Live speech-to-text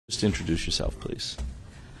Just introduce yourself, please.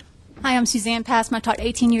 Hi, I'm Suzanne Passman. I taught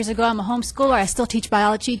 18 years ago. I'm a homeschooler. I still teach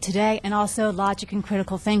biology today and also logic and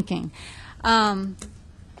critical thinking. I'm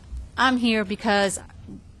here because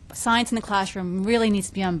science in the classroom really needs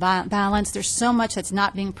to be unbalanced. There's so much that's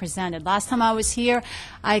not being presented. Last time I was here,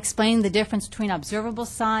 I explained the difference between observable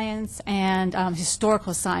science and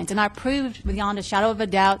historical science, and I proved beyond a shadow of a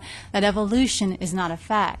doubt that evolution is not a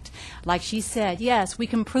fact. Like she said, yes, we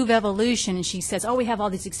can prove evolution, and she says, oh, we have all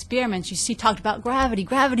these experiments. She talked about gravity.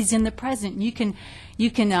 Gravity's in the present. You can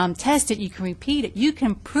test it, you can repeat it, you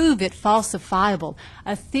can prove it falsifiable.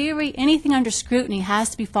 A theory, anything under scrutiny has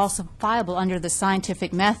to be falsifiable under the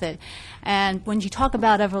scientific method. And when you talk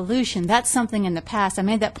about evolution, that's something in the past. I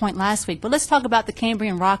made that point last week. But let's talk about the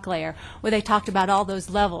Cambrian rock layer, where they talked about all those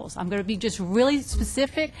levels. I'm going to be just really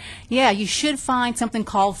specific. Yeah, you should find something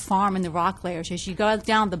called farm in the rock layers. As you go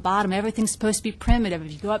down the bottom, everything's supposed to be primitive.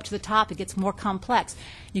 If you go up to the top, it gets more complex.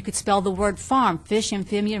 You could spell the word farm: fish,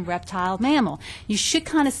 amphibian, reptile, mammal. You should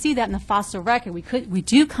kind of see that in the fossil record. We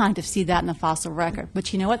do kind of see that in the fossil record.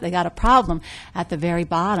 But you know what? They got a problem at the very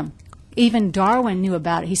bottom. Even Darwin knew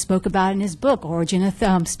about it. He spoke about it in his book, Origin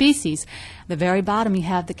of Species. The very bottom, you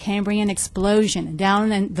have the Cambrian explosion.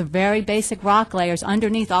 Down in the very basic rock layers,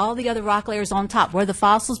 underneath all the other rock layers on top, where the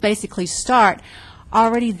fossils basically start,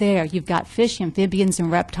 already there, you've got fish, amphibians, and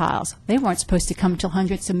reptiles. They weren't supposed to come until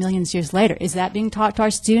hundreds of millions of years later. Is that being taught to our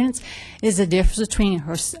students? Is the difference between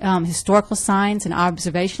historical science and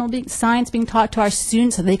observational science being taught to our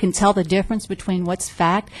students so they can tell the difference between what's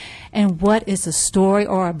fact and what is a story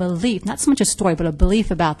or a belief? Not so much a story, but a belief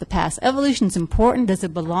about the past. Evolution is important. Does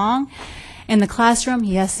it belong in the classroom?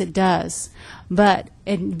 Yes, it does. But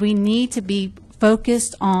we need to be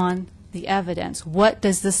focused on the evidence. What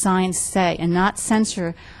does the science say, and not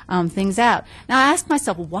censor things out. Now I ask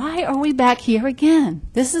myself, why are we back here again?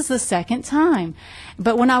 This is the second time.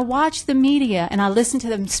 But when I watch the media and I listen to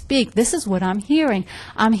them speak, this is what I'm hearing.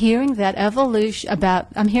 I'm hearing that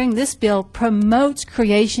I'm hearing this bill promotes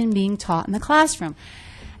creation being taught in the classroom.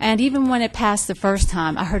 And even when it passed the first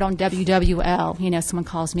time, I heard on WWL, someone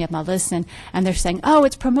calls me up and I listen, and they're saying, oh,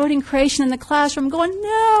 it's promoting creation in the classroom. I'm going,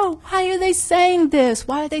 no, why are they saying this?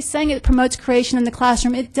 Why are they saying it promotes creation in the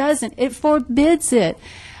classroom? It doesn't. It forbids it.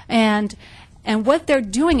 And what they're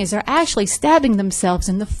doing is they're actually stabbing themselves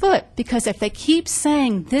in the foot, because if they keep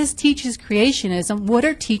saying this teaches creationism, what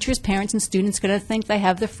are teachers, parents, and students going to think they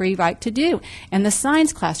have the free right to do in the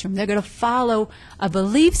science classroom? They're going to follow a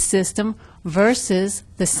belief system versus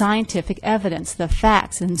the scientific evidence, the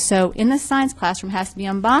facts. And so in the science classroom, it has to be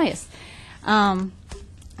unbiased. And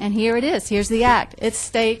here it is. Here's the act. It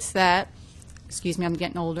states that, excuse me, I'm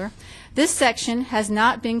getting older, this section has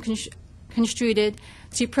not been construed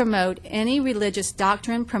to promote any religious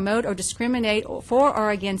doctrine, promote or discriminate for or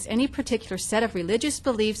against any particular set of religious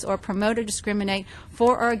beliefs, or promote or discriminate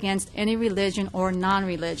for or against any religion or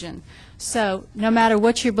non-religion. So no matter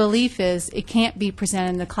what your belief is, it can't be presented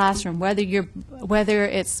in the classroom, whether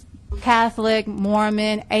it's Catholic,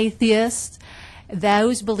 Mormon, atheist.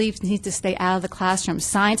 Those beliefs need to stay out of the classroom.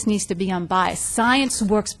 Science needs to be unbiased. Science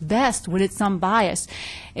works best when it's unbiased.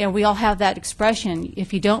 And we all have that expression,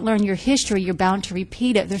 if you don't learn your history, you're bound to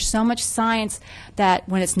repeat it. There's so much science that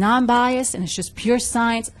when it's non-biased and it's just pure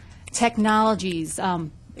science, technologies,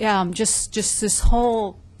 just this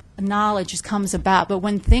whole knowledge just comes about. But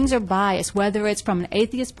when things are biased, whether it's from an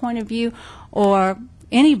atheist point of view or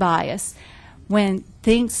any bias, when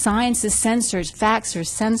science is censored, facts are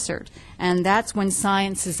censored, and that's when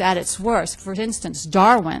science is at its worst. For instance,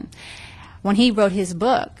 Darwin, when he wrote his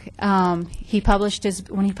book, when he published his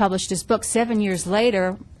book, 7 years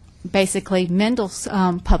later, basically Mendel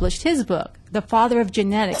published his book, The Father of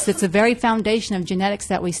Genetics. It's the very foundation of genetics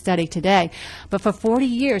that we study today. But for 40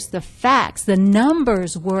 years, the facts, the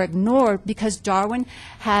numbers were ignored because Darwin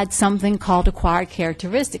had something called acquired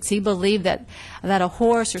characteristics. He believed that a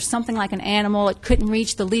horse or something like an animal, it couldn't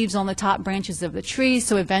reach the leaves on the top branches of the tree,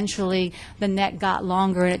 so eventually the neck got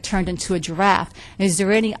longer and it turned into a giraffe. Is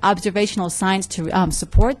there any observational science to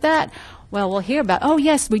support that? Well, we'll hear about, oh,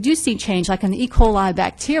 yes, we do see change, like in the E. coli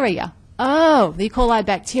bacteria. Oh, the E. coli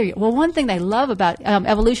bacteria. Well, one thing they love about,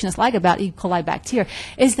 evolutionists like about E. coli bacteria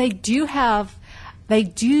is they can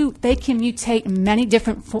mutate in many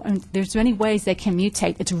different forms. There's many ways they can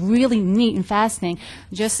mutate. It's really neat and fascinating.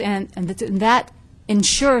 And that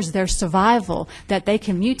ensures their survival, that they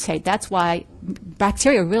can mutate. That's why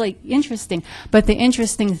bacteria are really interesting. But the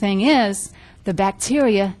interesting thing is, the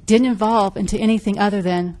bacteria didn't evolve into anything other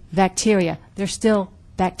than bacteria. They're still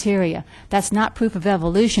bacteria. That's not proof of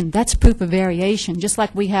evolution. That's proof of variation. Just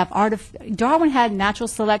like we have Darwin had natural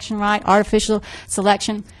selection, right? Artificial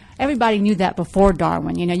selection. everybody knew that before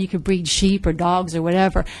Darwin. You know, you could breed sheep or dogs or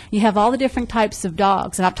whatever. You have all the different types of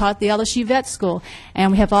dogs, and I've taught at the LSU vet school,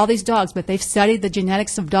 and we have all these dogs, but they've studied the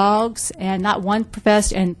genetics of dogs, and not one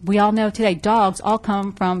professed, and we all know today dogs all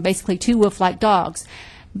come from basically two wolf-like dogs.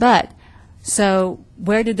 But so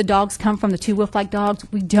where did the dogs come from, the two wolf-like dogs?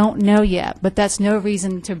 We don't know yet, but that's no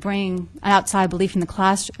reason to bring outside belief in the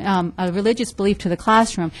class, a religious belief to the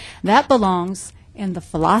classroom. That belongs in the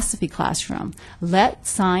philosophy classroom. Let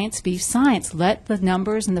science be science. Let the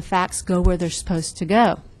numbers and the facts go where they're supposed to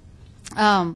go.